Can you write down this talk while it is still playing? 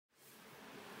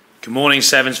Good morning,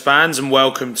 Sevens fans, and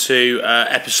welcome to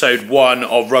episode 1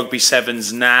 of Rugby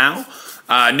Sevens Now.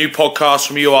 New podcast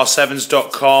from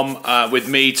ur7s.com with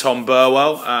me, Tom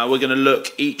Burwell. We're going to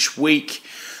look each week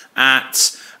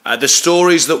at the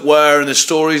stories that were and the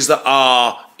stories that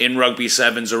are in Rugby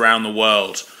Sevens around the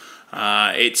world.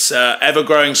 It's an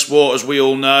ever-growing sport, as we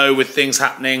all know, with things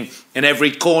happening in every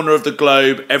corner of the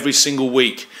globe every single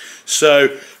week.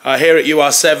 So here at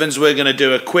UR7s, we're going to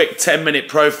do a quick 10-minute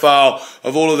profile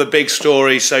of all of the big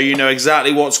stories so you know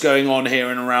exactly what's going on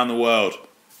here and around the world.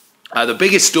 The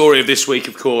biggest story of this week,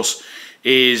 of course,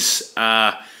 is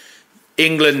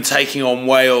England taking on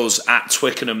Wales at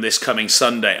Twickenham this coming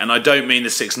Sunday. And I don't mean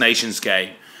the Six Nations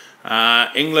game.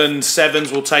 England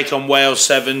Sevens will take on Wales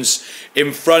Sevens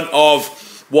in front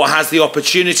of what has the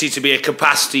opportunity to be a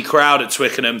capacity crowd at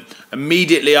Twickenham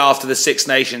immediately after the Six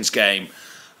Nations game.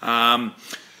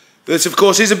 This, of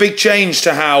course, is a big change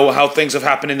to how things have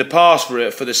happened in the past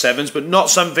for the Sevens, but not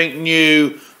something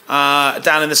new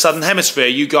down in the Southern Hemisphere.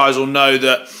 You guys will know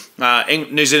that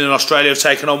New Zealand and Australia have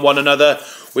taken on one another.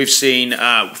 We've seen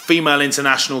female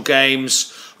international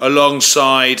games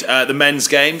alongside the men's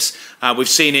games. We've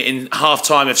seen it in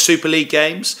half-time of Super League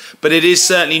games, but it is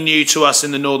certainly new to us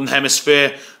in the Northern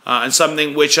Hemisphere and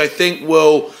something which I think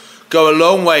will go a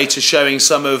long way to showing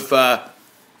some of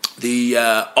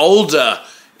the older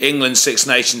England Six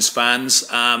Nations fans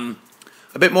a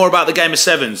bit more about the game of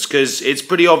sevens, because it's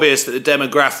pretty obvious that the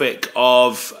demographic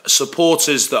of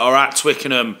supporters that are at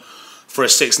Twickenham for a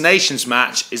Six Nations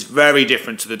match is very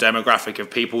different to the demographic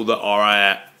of people that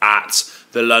are at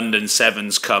the London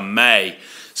Sevens come May.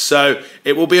 So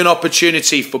it will be an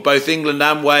opportunity for both England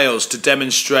and Wales to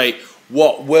demonstrate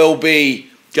what will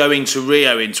be going to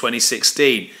Rio in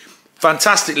 2016.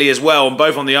 Fantastically as well, and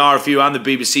both on the RFU and the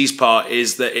BBC's part,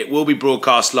 is that it will be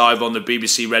broadcast live on the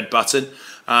BBC Red Button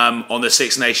on the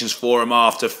Six Nations Forum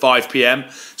after 5 PM.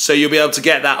 So you'll be able to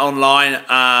get that online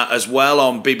as well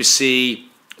on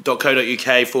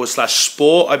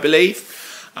bbc.co.uk/sport, I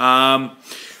believe.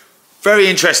 Very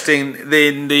interesting,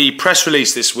 in the press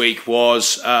release this week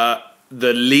was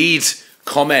the lead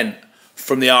comment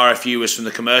from the RFU was from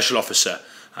the commercial officer.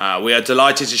 We are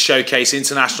delighted to showcase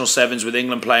international sevens with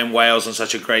England playing Wales on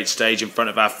such a great stage in front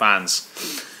of our fans.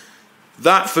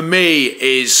 That for me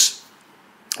is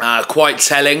quite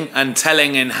telling, and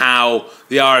telling in how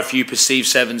the RFU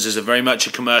perceives sevens as very much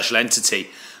a commercial entity.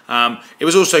 It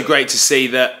was also great to see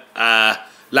that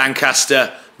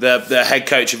Lancaster, the head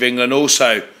coach of England,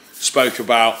 also spoke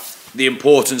about the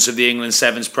importance of the England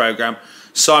Sevens programme.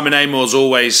 Simon Amor's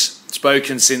always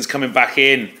spoken since coming back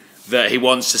in that he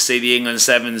wants to see the England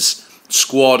Sevens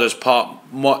squad as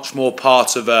much more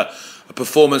part of a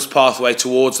performance pathway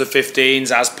towards the 15s,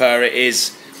 as per it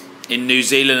is in New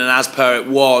Zealand and as per it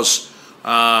was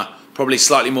probably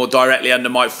slightly more directly under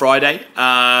Mike Friday.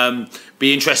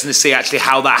 Be interesting to see actually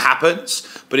how that happens,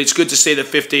 but it's good to see that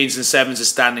 15s and 7s are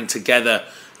standing together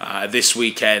this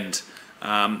weekend.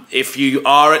 If you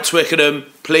are at Twickenham,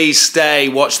 please stay,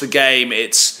 watch the game.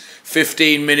 It's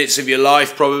 15 minutes of your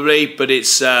life probably, but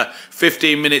it's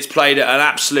 15 minutes played at an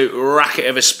absolute racket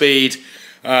of a speed.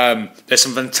 There's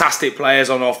some fantastic players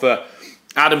on offer.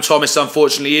 Adam Thomas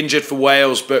unfortunately injured for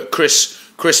Wales, but Chris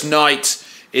Knight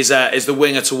is the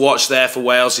winger to watch there for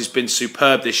Wales. He's been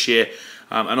superb this year.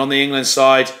 And on the England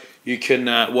side, you can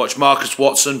watch Marcus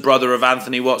Watson, brother of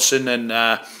Anthony Watson,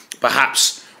 and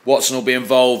perhaps Watson will be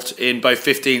involved in both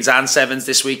 15s and 7s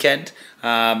this weekend.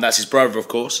 That's his brother, of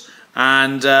course.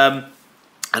 And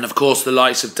of course the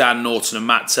likes of Dan Norton and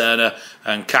Matt Turner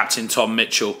and Captain Tom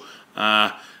Mitchell,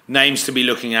 names to be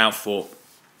looking out for.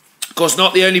 Of course,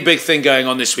 not the only big thing going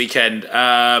on this weekend.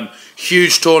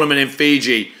 Huge tournament in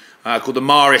Fiji called the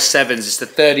Marist Sevens. It's the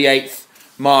 38th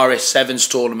Marist Sevens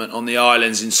tournament on the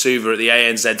islands in Suva at the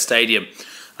ANZ Stadium.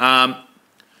 An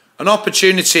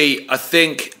opportunity, I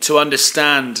think, to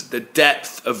understand the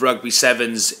depth of Rugby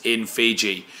Sevens in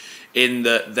Fiji, in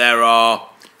that there are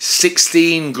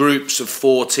 16 groups of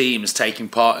 4 teams taking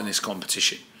part in this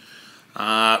competition.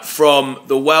 From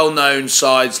the well-known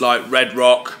sides like Red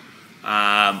Rock,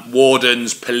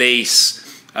 Wardens, Police,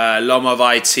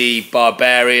 Lomovaiti,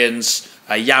 Barbarians,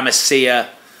 Yamasea,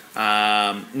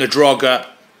 Nadroga.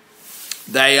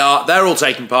 They're all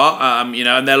taking part, and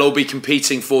they'll all be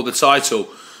competing for the title.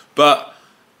 But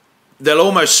there'll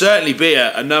almost certainly be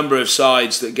a number of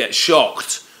sides that get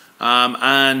shocked,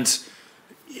 and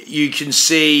you can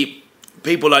see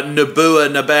people like Nabua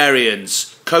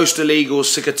Nabarians, Coastal Eagles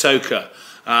Sikatoka,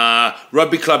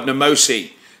 Rugby Club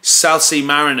Namosi, South Sea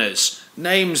Mariners,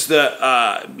 names that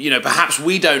perhaps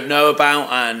we don't know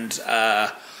about, and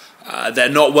they're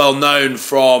not well known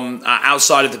from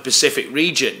outside of the Pacific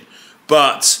region.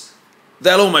 But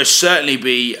they'll almost certainly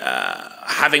be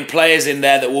having players in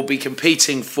there that will be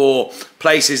competing for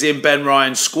places in Ben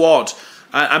Ryan's squad.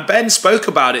 And Ben spoke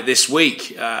about it this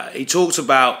week. He talked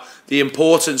about the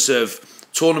importance of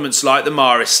tournaments like the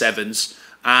Marist Sevens,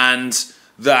 and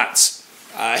that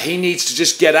he needs to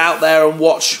just get out there and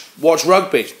watch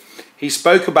rugby. He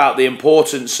spoke about the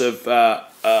importance of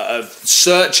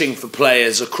searching for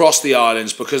players across the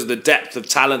islands because of the depth of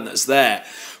talent that's there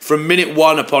from minute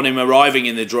one upon him arriving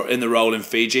in the role in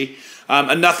Fiji,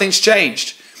 and nothing's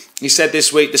changed. He said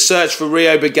this week, the search for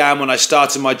Rio began when I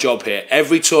started my job here.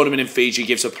 Every tournament in Fiji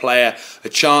gives a player a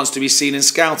chance to be seen and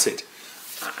scouted.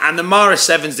 And the Marist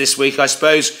Sevens this week, I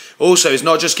suppose, also is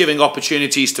not just giving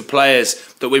opportunities to players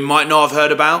that we might not have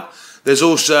heard about. There's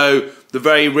also the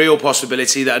very real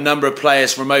possibility that a number of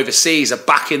players from overseas are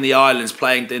back in the islands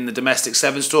playing in the domestic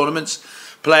Sevens tournaments.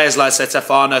 Players like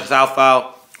Setefana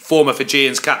Thaufau, former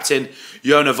Fijians captain,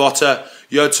 Yona Vota,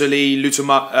 Yotuli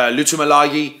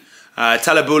Lutumalagi,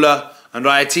 Talabula and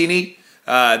Rayatini,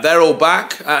 they're all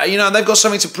back. And they've got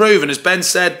something to prove. And as Ben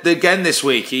said again this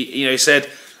week, he said,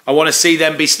 I want to see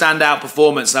them be standout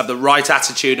performance and have the right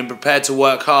attitude and prepared to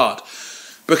work hard.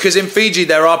 Because in Fiji,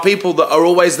 there are people that are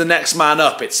always the next man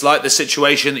up. It's like the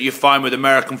situation that you find with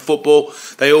American football.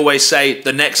 They always say,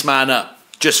 the next man up,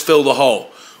 just fill the hole.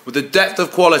 With the depth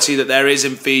of quality that there is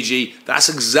in Fiji, that's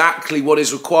exactly what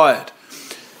is required.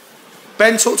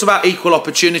 Ben talked about equal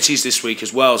opportunities this week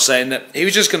as well, saying that he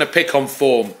was just going to pick on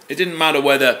form. It didn't matter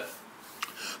whether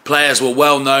players were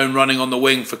well known running on the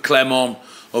wing for Clermont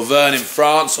or Verne in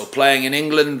France, or playing in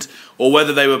England, or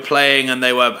whether they were playing and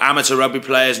they were amateur rugby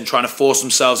players and trying to force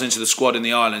themselves into the squad in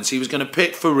the islands. He was going to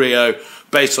pick for Rio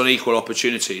based on equal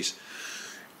opportunities.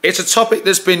 It's a topic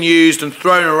that's been used and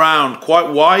thrown around quite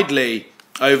widely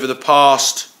over the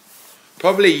past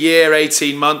probably year,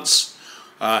 18 months.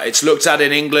 It's looked at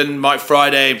in England. Mike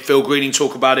Friday and Phil Greening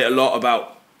talk about it a lot,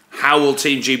 about how will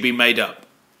Team G be made up?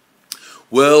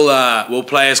 Will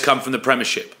players come from the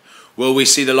Premiership? Will we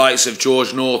see the likes of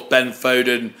George North, Ben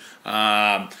Foden,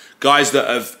 guys that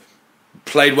have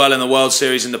played well in the World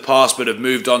Series in the past but have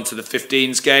moved on to the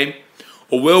 15s game?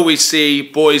 Or will we see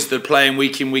boys that are playing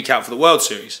week in, week out for the World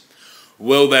Series?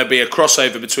 Will there be a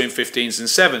crossover between 15s and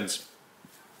 7s?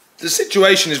 The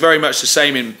situation is very much the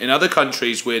same in other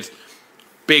countries with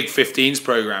big 15s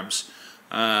programmes.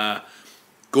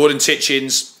 Gordon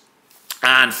Titchins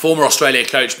and former Australia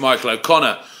coach Michael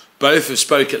O'Connor both have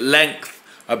spoke at length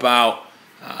about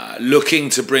looking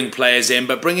to bring players in,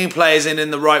 but bringing players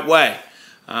in the right way.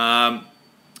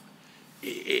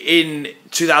 In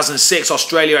 2006,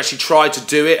 Australia actually tried to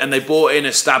do it, and they brought in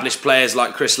established players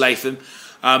like Chris Latham.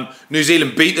 New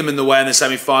Zealand beat them in the way in the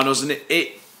semi-finals, and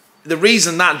the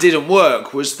reason that didn't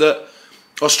work was that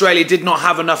Australia did not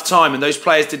have enough time, and those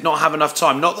players did not have enough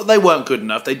time. Not that they weren't good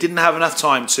enough, they didn't have enough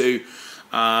time to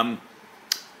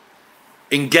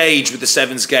engage with the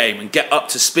Sevens game and get up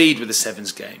to speed with the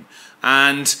Sevens game.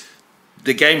 And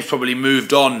the game's probably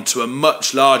moved on to a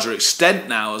much larger extent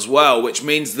now as well, which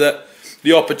means that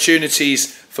the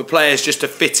opportunities for players just to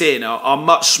fit in are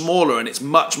much smaller, and it's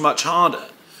much, much harder.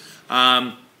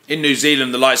 In New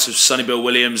Zealand, the likes of Sonny Bill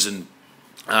Williams and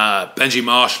Benji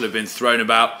Marshall have been thrown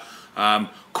about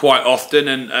quite often,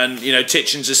 and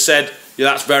Titchins has said,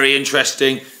 that's very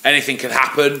interesting, anything could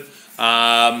happen.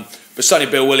 But Sonny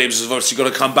Bill Williams has obviously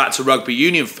got to come back to rugby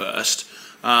union first.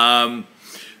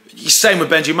 Same with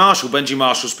Benji Marshall. Benji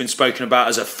Marshall's been spoken about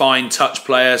as a fine touch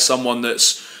player, someone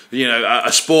that's,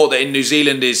 a sport that in New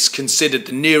Zealand is considered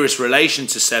the nearest relation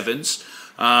to Sevens.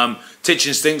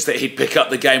 Titchins thinks that he'd pick up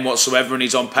the game whatsoever, and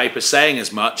he's on paper saying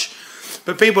as much.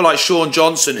 But people like Sean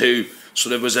Johnson, who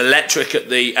sort of was electric at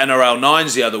the NRL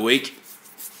 9s the other week,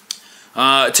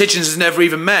 Titchins has never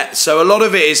even met. So a lot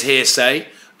of it is hearsay.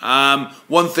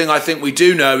 One thing I think we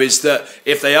do know is that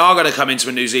if they are going to come into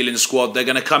a New Zealand squad, they're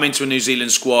going to come into a New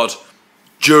Zealand squad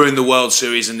during the World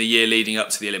Series in the year leading up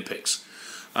to the Olympics.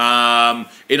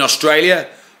 In Australia,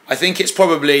 I think it's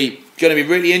probably going to be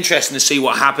really interesting to see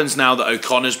what happens now that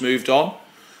O'Connor's moved on.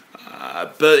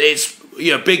 But it's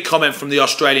big comment from the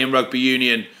Australian Rugby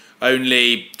Union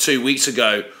only 2 weeks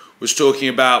ago was talking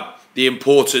about the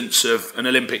importance of an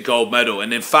Olympic gold medal,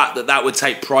 and in fact that would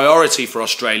take priority for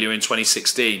Australia in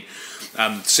 2016.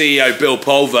 CEO Bill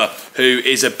Pulver, who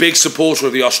is a big supporter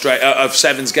of the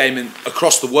Sevens game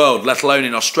across the world, let alone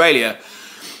in Australia,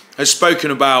 has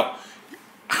spoken about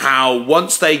how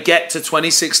once they get to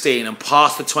 2016 and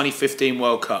past the 2015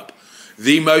 World Cup,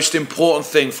 the most important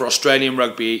thing for Australian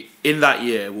rugby in that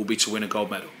year will be to win a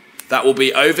gold medal. That will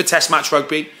be over Test match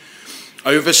rugby,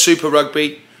 over Super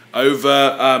Rugby,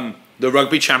 over the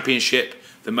Rugby Championship,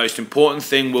 The most important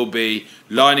thing will be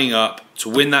lining up to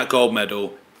win that gold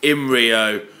medal in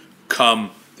Rio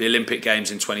come the Olympic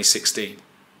Games in 2016.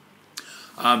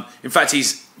 In fact,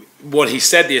 what he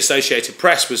said, the Associated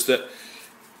Press, was that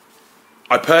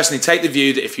I personally take the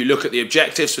view that if you look at the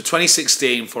objectives for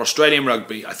 2016 for Australian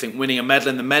rugby, I think winning a medal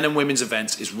in the men and women's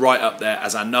events is right up there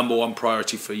as our #1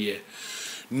 priority for a year.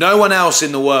 No one else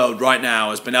in the world right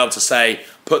now has been able to say,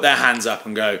 put their hands up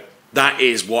and go, that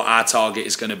is what our target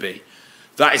is going to be.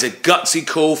 That is a gutsy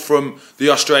call from the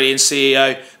Australian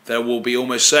CEO. There will be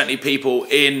almost certainly people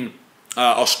in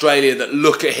Australia that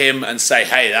look at him and say,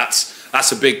 hey,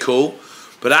 that's a big call.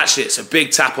 But actually, it's a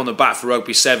big tap on the back for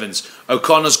Rugby Sevens.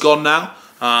 O'Connor's gone now.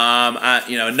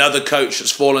 Another coach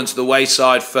that's fallen to the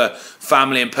wayside for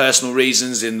family and personal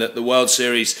reasons, in that the World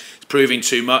Series is proving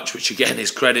too much, which again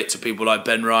is credit to people like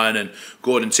Ben Ryan and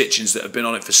Gordon Titchens that have been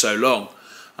on it for so long.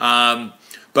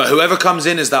 But whoever comes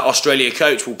in as that Australia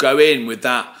coach will go in with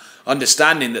that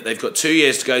understanding that they've got 2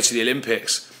 years to go to the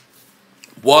Olympics.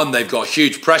 One, they've got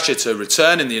huge pressure to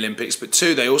return in the Olympics, but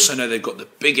two, they also know they've got the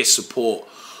biggest support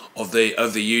of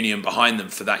the union behind them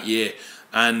for that year.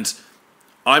 And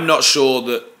I'm not sure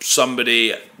that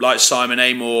somebody like Simon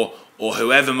Amor or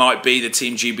whoever might be the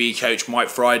Team GB coach, Mike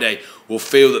Friday, will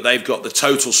feel that they've got the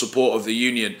total support of the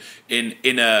union in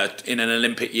an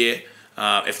Olympic year.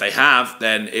 If they have,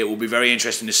 then it will be very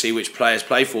interesting to see which players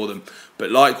play for them. But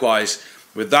likewise,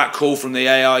 with that call from the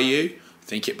ARU, I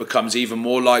think it becomes even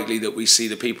more likely that we see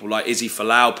the people like Izzy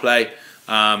Folau play.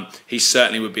 He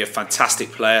certainly would be a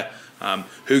fantastic player.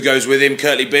 Who goes with him?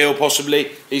 Curtly Beale,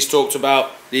 possibly. He's talked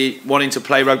about wanting to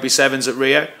play Rugby Sevens at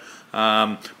Rio.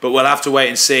 But we'll have to wait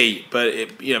and see.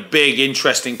 But big,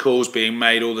 interesting calls being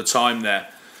made all the time there.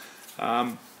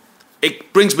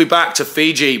 It brings me back to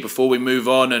Fiji before we move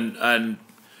on, and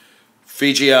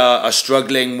Fiji are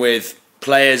struggling with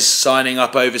players signing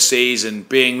up overseas and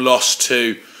being lost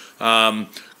to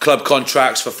club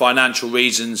contracts for financial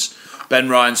reasons. Ben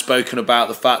Ryan's spoken about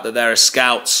the fact that there are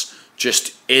scouts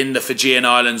just in the Fijian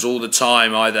Islands all the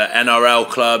time, either NRL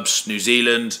clubs, New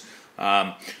Zealand,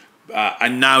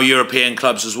 and now European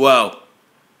clubs as well.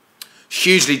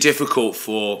 Hugely difficult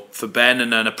for Ben,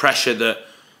 and a pressure that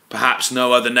perhaps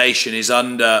no other nation is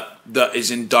under, that is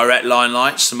in direct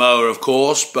limelight. Samoa, of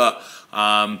course, but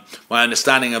my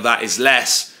understanding of that is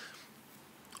less.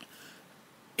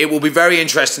 It will be very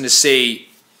interesting to see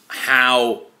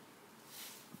how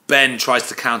Ben tries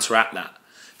to counteract that.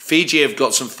 Fiji have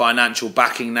got some financial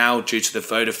backing now due to the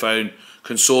Vodafone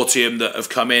consortium that have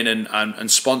come in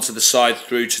and sponsored the side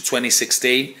through to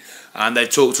 2016. And they've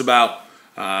talked about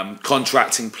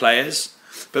contracting players.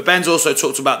 But Ben's also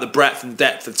talked about the breadth and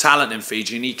depth of talent in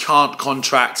Fiji, and he can't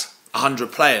contract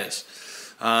 100 players.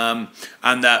 And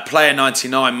that player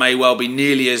 99 may well be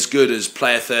nearly as good as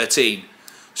player 13.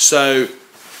 So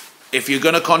if you're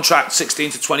going to contract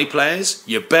 16 to 20 players,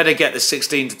 you better get the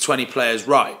 16 to 20 players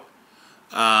right.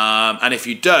 And if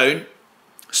you don't,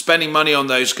 spending money on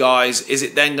those guys, is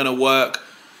it then going to work?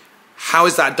 How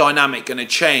is that dynamic going to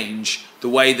change the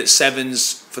way that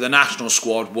sevens for the national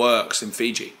squad works in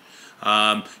Fiji?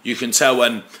 You can tell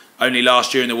when only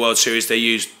last year in the World Series they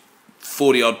used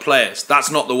 40-odd players. That's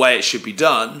not the way it should be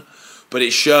done, but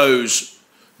it shows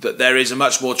that there is a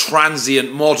much more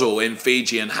transient model in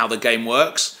Fiji and how the game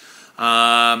works.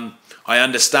 I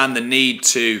understand the need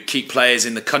to keep players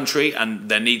in the country, and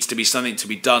there needs to be something to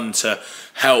be done to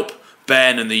help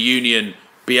Ben and the union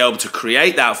be able to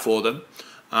create that for them.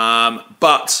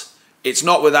 But it's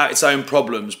not without its own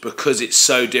problems, because it's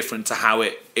so different to how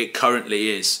it currently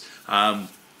is.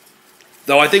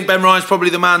 Though I think Ben Ryan's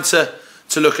probably the man to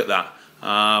look at that.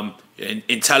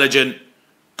 Intelligent,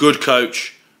 good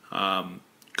coach,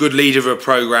 good leader of a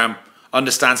program,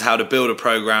 understands how to build a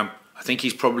program. I think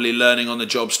he's probably learning on the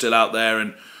job still out there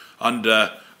and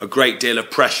under a great deal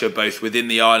of pressure, both within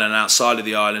the island and outside of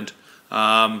the island.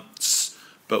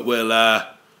 But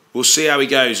we'll see how he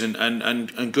goes,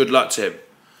 and good luck to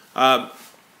him.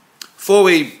 Before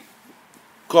we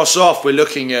cross off, we're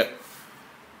looking at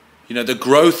the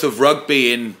growth of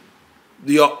rugby in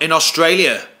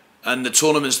Australia and the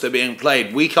tournaments that are being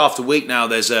played. Week after week now,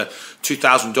 there's a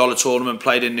 $2,000 tournament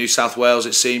played in New South Wales,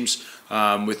 it seems,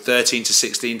 with 13 to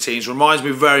 16 teams. Reminds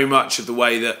me very much of the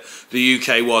way that the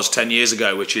UK was 10 years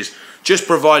ago, which is just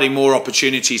providing more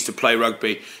opportunities to play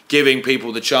rugby, giving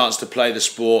people the chance to play the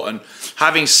sport. And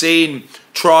having seen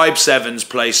Tribe Sevens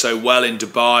play so well in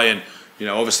Dubai, and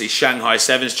obviously Shanghai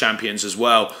Sevens champions as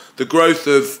well, the growth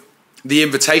of the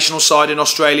invitational side in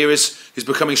Australia is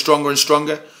becoming stronger and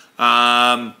stronger.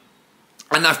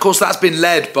 And of course that's been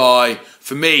led by,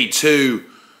 for me, two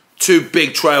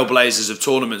big trailblazers of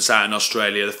tournaments out in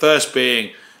Australia. The first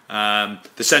being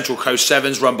the Central Coast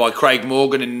Sevens run by Craig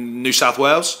Morgan in New South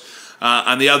Wales,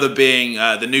 and the other being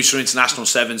the Noosa International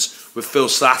Sevens with Phil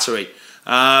Slattery.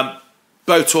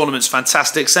 Both tournaments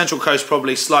fantastic. Central Coast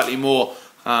probably slightly more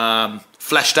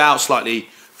fleshed out, slightly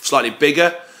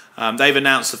bigger. They've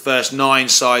announced the first 9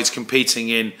 sides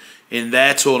competing in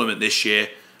their tournament this year,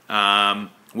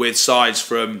 with sides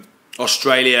from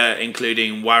Australia,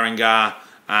 including Warringah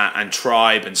and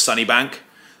Tribe and Sunnybank,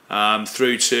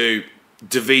 through to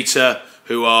Devita,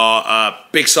 who are a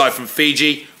big side from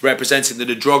Fiji, representing the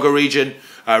Nadroga region,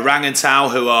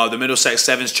 Rangantau, who are the Middlesex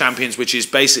Sevens champions, which is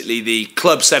basically the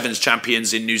Club Sevens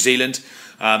champions in New Zealand,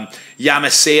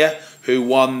 Yamasea, who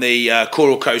won the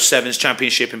Coral Coast Sevens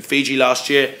Championship in Fiji last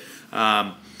year,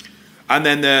 and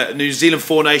then the New Zealand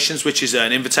Four Nations, which is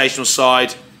an invitational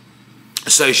side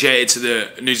associated to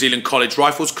the New Zealand College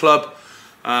Rifles Club,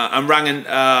 and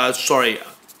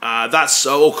that's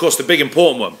of course the big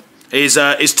important one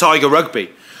is Tiger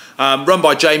Rugby, run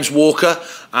by James Walker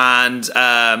and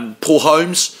Paul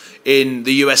Holmes in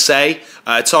the USA.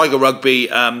 Tiger Rugby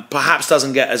perhaps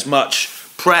doesn't get as much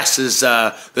press as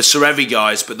the Serevi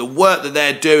guys, but the work that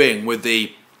they're doing with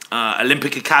the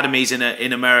Olympic academies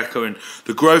in America and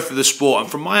the growth of the sport,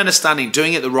 and from my understanding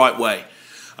doing it the right way,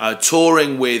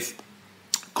 touring with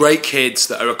great kids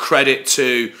that are a credit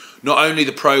to not only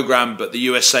the program but the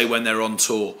USA when they're on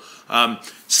tour,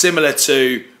 similar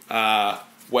to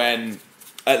when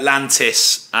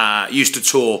Atlantis used to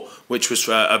tour, which was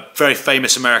a very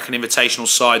famous American invitational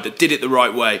side that did it the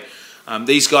right way.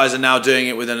 These guys are now doing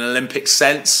it with an Olympic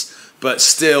sense, but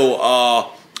still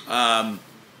are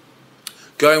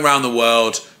going around the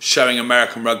world showing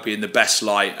American rugby in the best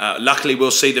light. Luckily,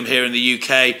 we'll see them here in the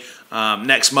UK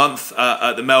next month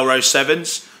at the Melrose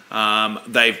Sevens.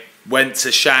 They went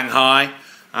to Shanghai,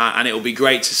 and it will be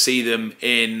great to see them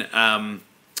in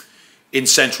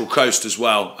Central Coast as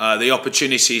well. The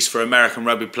opportunities for American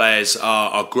rugby players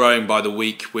are growing by the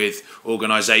week with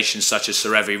organisations such as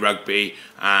Serevi Rugby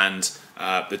and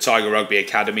the Tiger Rugby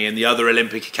Academy and the other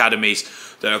Olympic academies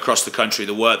that are across the country.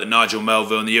 The work that Nigel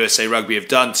Melville and the USA Rugby have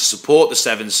done to support the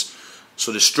Sevens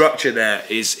sort of structure there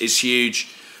is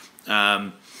huge.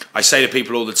 I say to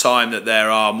people all the time that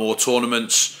there are more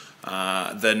tournaments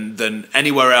than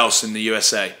anywhere else in the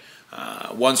USA.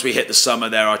 Once we hit the summer,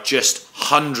 there are just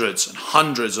hundreds and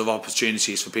hundreds of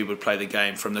opportunities for people to play the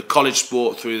game, from the college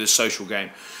sport through the social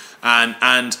game,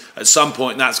 and at some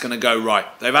point that's going to go right.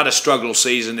 They've had a struggle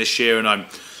season this year, and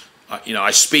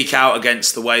I speak out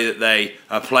against the way that they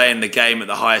are playing the game at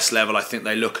the highest level. I think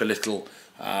they look a little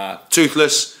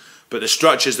toothless, but the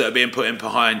structures that are being put in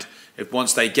behind, if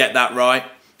once they get that right,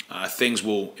 things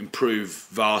will improve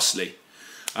vastly.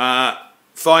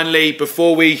 Finally,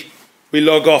 before we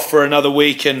log off for another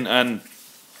week, and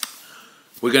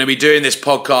we're going to be doing this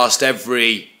podcast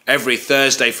every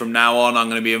Thursday from now on. I'm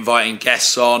going to be inviting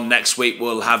guests on. Next week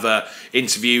we'll have an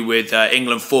interview with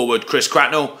England forward Chris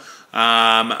Cracknell.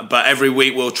 But every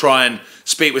week we'll try and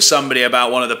speak with somebody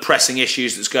about one of the pressing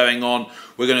issues that's going on.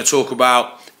 We're going to talk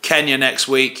about Kenya next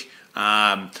week,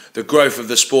 the growth of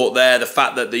the sport there, the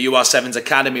fact that the UR Sevens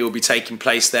Academy will be taking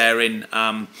place there in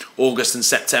August and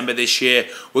September this year.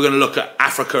 We're going to look at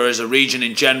Africa as a region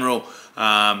in general,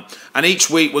 and each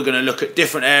week we're going to look at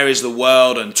different areas of the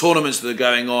world and tournaments that are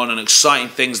going on and exciting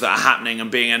things that are happening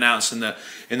and being announced in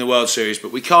the World Series.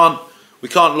 But we can't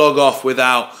log off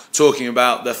without talking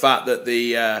about the fact that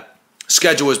the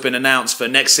schedule has been announced for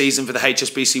next season for the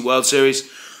HSBC World Series.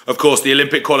 Of course, the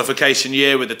Olympic Qualification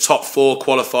year with the top 4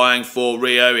 qualifying for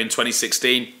Rio in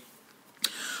 2016.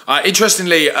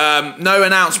 Interestingly, no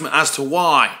announcement as to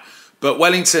why, but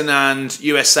Wellington and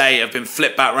USA have been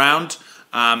flipped back round,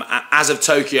 as of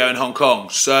Tokyo and Hong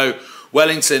Kong. So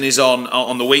Wellington is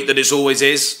on the week that it always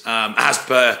is, as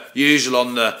per usual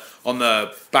on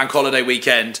the bank holiday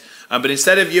weekend. But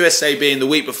instead of USA being the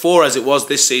week before as it was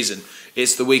this season,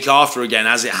 it's the week after again,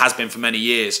 as it has been for many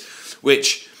years,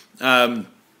 which,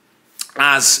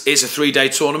 as it's a 3-day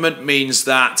tournament, means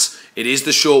that it is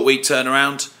the short week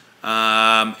turnaround,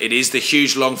 it is the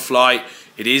huge long flight,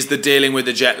 it is the dealing with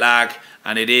the jet lag,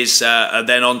 and it is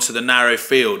then on to the narrow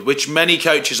field, which many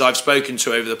coaches I've spoken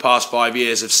to over the past 5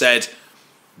 years have said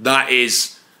that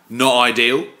is not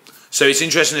ideal. So it's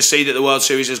interesting to see that the World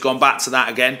Series has gone back to that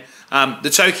again. The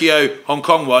Tokyo-Hong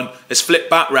Kong one has flipped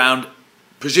back round.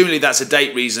 Presumably that's a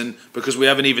date reason, because we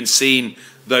haven't even seen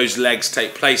those legs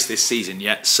take place this season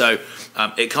yet. So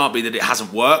it can't be that it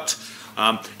hasn't worked.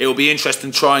 It will be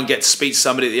interesting to try and get to speak to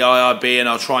somebody at the IRB, and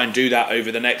I'll try and do that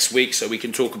over the next week so we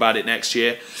can talk about it next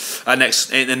year, in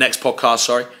the next podcast.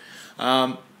 Sorry.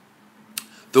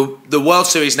 The World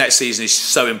Series next season is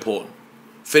so important.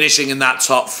 finishing in that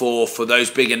top four for those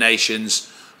bigger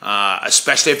nations,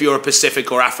 especially if you're a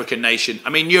Pacific or African nation. I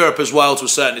mean, Europe as well to a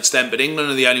certain extent, but England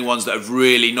are the only ones that have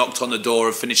really knocked on the door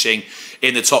of finishing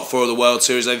in the top four of the World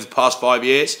Series over the past 5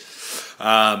 years.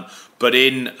 But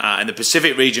in the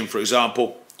Pacific region, for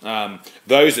example,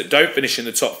 those that don't finish in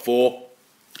the top four,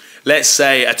 let's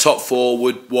say a top four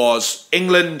was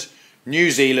England,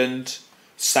 New Zealand,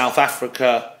 South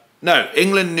Africa, no,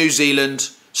 England, New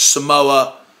Zealand,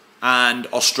 Samoa and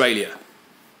Australia.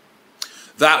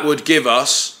 That would give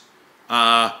us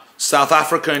South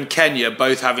Africa and Kenya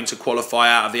both having to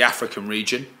qualify out of the African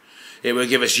region. It would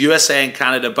give us USA and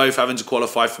Canada both having to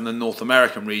qualify from the North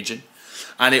American region.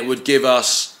 And it would give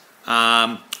us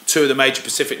two of the major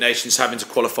Pacific nations having to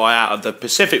qualify out of the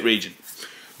Pacific region.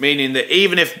 Meaning that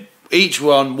even if each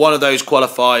one of those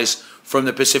qualifies from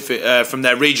the Pacific, from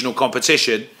their regional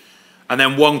competition, and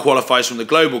then one qualifies from the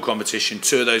global competition,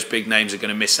 two of those big names are going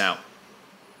to miss out.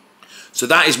 So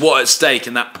that is what's at stake,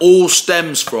 and that all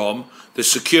stems from the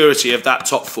security of that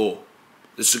top four.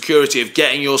 The security of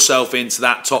getting yourself into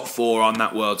that top four on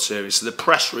that World Series. So the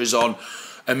pressure is on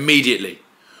immediately.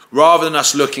 Rather than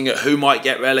us looking at who might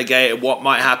get relegated, what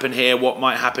might happen here,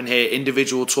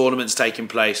 individual tournaments taking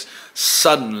place,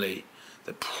 suddenly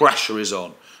the pressure is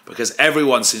on. Because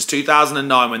everyone, since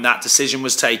 2009, when that decision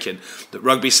was taken, that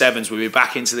Rugby Sevens would be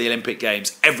back into the Olympic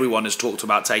Games, everyone has talked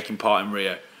about taking part in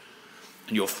Rio.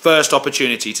 And your first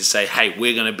opportunity to say, hey,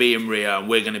 we're going to be in Rio and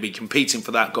we're going to be competing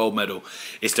for that gold medal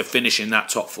is to finish in that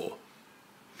top four.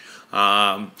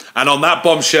 And on that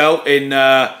bombshell,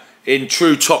 in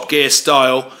true Top Gear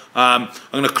style, I'm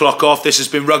going to clock off. This has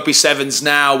been Rugby Sevens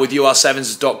Now with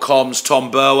UR7s.com's Tom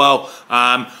Burwell.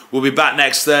 We'll be back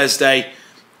next Thursday.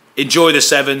 Enjoy the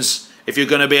Sevens. If you're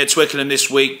going to be at Twickenham this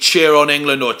week, cheer on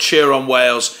England or cheer on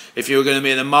Wales. If you're going to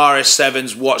be in the Marist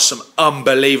Sevens, watch some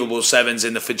unbelievable Sevens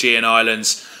in the Fijian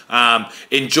Islands.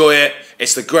 Enjoy it.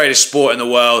 It's the greatest sport in the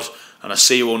world. And I'll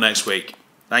see you all next week.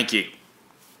 Thank you.